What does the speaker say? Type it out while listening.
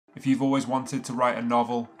If you've always wanted to write a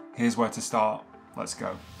novel, here's where to start. Let's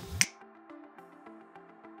go.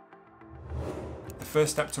 The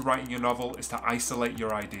first step to writing your novel is to isolate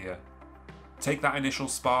your idea. Take that initial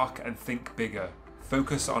spark and think bigger.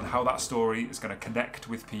 Focus on how that story is going to connect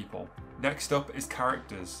with people. Next up is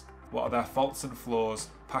characters. What are their faults and flaws,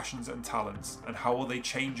 passions and talents, and how will they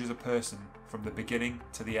change as a person from the beginning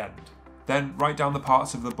to the end? Then write down the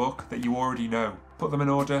parts of the book that you already know. Put them in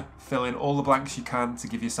order, fill in all the blanks you can to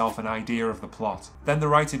give yourself an idea of the plot. Then the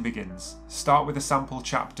writing begins. Start with a sample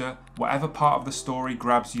chapter, whatever part of the story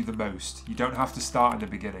grabs you the most. You don't have to start in the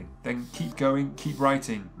beginning. Then keep going, keep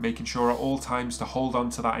writing, making sure at all times to hold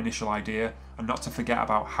on to that initial idea and not to forget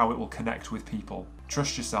about how it will connect with people.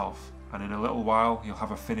 Trust yourself, and in a little while you'll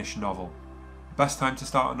have a finished novel. The best time to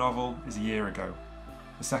start a novel is a year ago.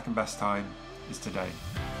 The second best time is today.